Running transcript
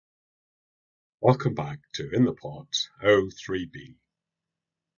Welcome back to In the Pot 03B.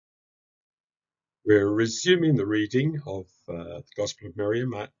 We're resuming the reading of the Gospel of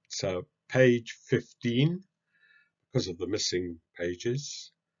Miriam at page 15 because of the missing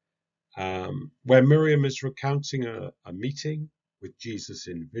pages, where Miriam is recounting a meeting with Jesus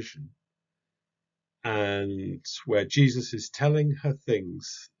in vision, and where Jesus is telling her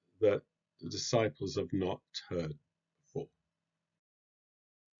things that the disciples have not heard before.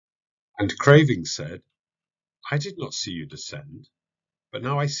 And Craving said, "I did not see you descend, but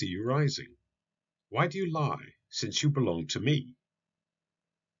now I see you rising. Why do you lie, since you belong to me?"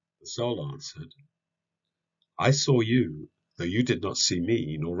 The soul answered, "I saw you, though you did not see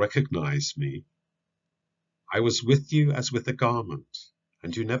me nor recognize me. I was with you as with a garment,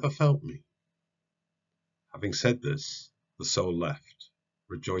 and you never felt me." Having said this, the soul left,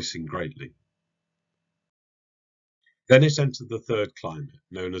 rejoicing greatly. Then it entered the third climate,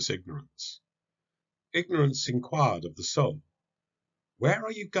 known as ignorance. Ignorance inquired of the soul, "Where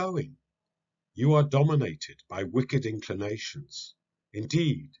are you going? You are dominated by wicked inclinations.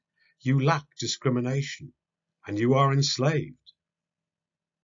 Indeed, you lack discrimination, and you are enslaved."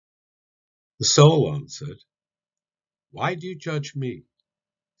 The soul answered, "Why do you judge me,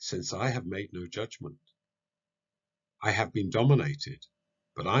 since I have made no judgment? I have been dominated,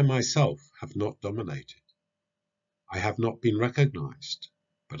 but I myself have not dominated. I have not been recognized,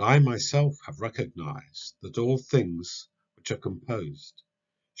 but I myself have recognized that all things which are composed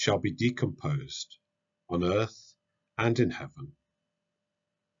shall be decomposed on earth and in heaven."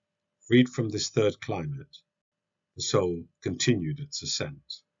 Freed from this third climate, the soul continued its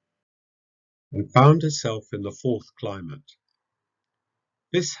ascent, and found itself in the fourth climate.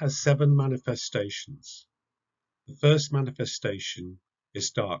 This has 7 manifestations. The first manifestation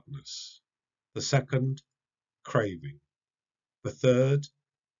is darkness, the second, craving, the third,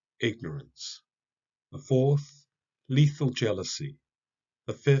 ignorance, the fourth, lethal jealousy,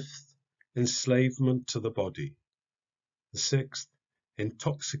 the fifth, enslavement to the body, the sixth,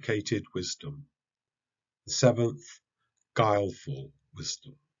 intoxicated wisdom, the seventh, guileful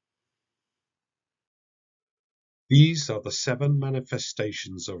wisdom. These are the 7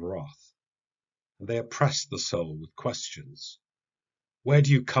 manifestations of wrath, and they oppress the soul with questions. "Where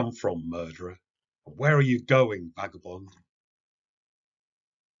do you come from, murderer? Where are you going, vagabond?"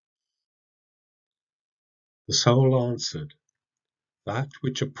 The soul answered, "That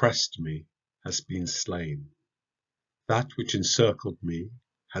which oppressed me has been slain. That which encircled me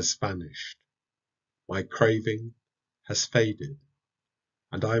has vanished. My craving has faded,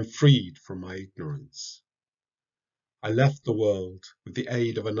 and I am freed from my ignorance. I left the world with the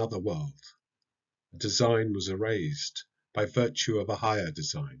aid of another world. A design was erased by virtue of a higher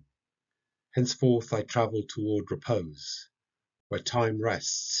design. Henceforth I travel toward repose, where time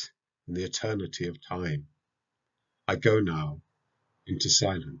rests in the eternity of time. I go now into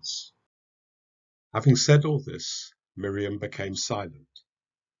silence." Having said all this, Miriam became silent,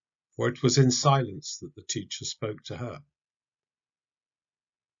 for it was in silence that the teacher spoke to her.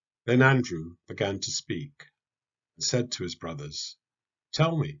 Then Andrew began to speak, and said to his brothers,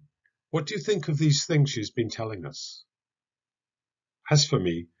 "Tell me, what do you think of these things she has been telling us? As for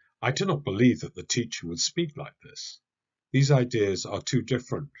me, I do not believe that the teacher would speak like this. These ideas are too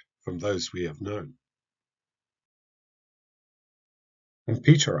different from those we have known." And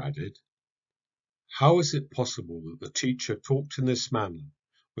Peter added, "How is it possible that the teacher talked in this manner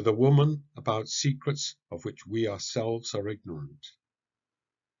with a woman about secrets of which we ourselves are ignorant?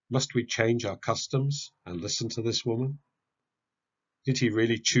 Must we change our customs and listen to this woman? Did he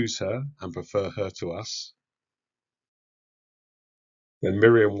really choose her and prefer her to us?" Then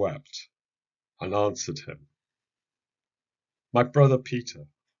Miriam wept and answered him, "My brother Peter,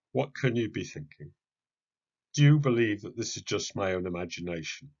 what can you be thinking? Do you believe that this is just my own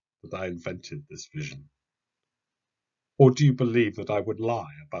imagination, that I invented this vision? Or do you believe that I would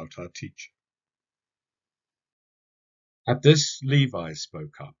lie about our teacher?" At this, Levi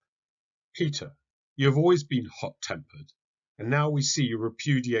spoke up. "Peter, you have always been hot-tempered, and now we see you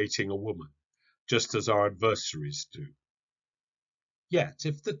repudiating a woman, just as our adversaries do. Yet,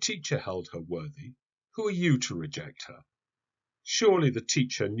 if the teacher held her worthy, who are you to reject her? Surely the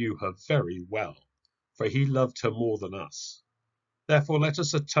teacher knew her very well, for he loved her more than us. Therefore let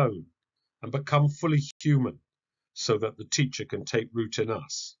us atone and become fully human, so that the teacher can take root in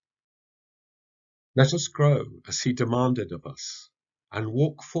us. Let us grow as he demanded of us, and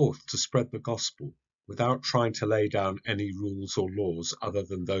walk forth to spread the gospel, without trying to lay down any rules or laws other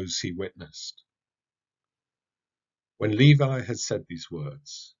than those he witnessed." When Levi had said these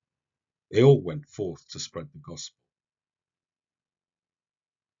words, they all went forth to spread the gospel.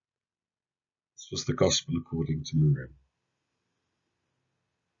 was the Gospel according to Miriam.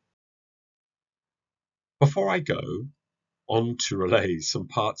 Before I go on to relay some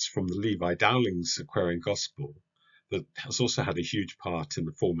parts from the Levi Dowling's Aquarian Gospel that has also had a huge part in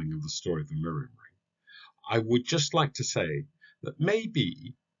the forming of the story of the Miriam Ring, I would just like to say that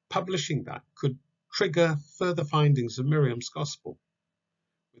maybe publishing that could trigger further findings of Miriam's Gospel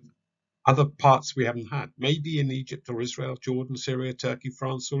with other parts we haven't had, maybe in Egypt or Israel, Jordan, Syria, Turkey,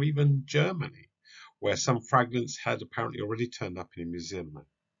 France, or even Germany, where some fragments had apparently already turned up in a museum there.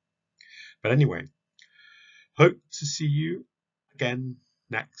 But anyway, hope to see you again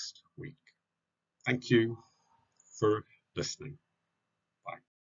next week. Thank you for listening. Bye.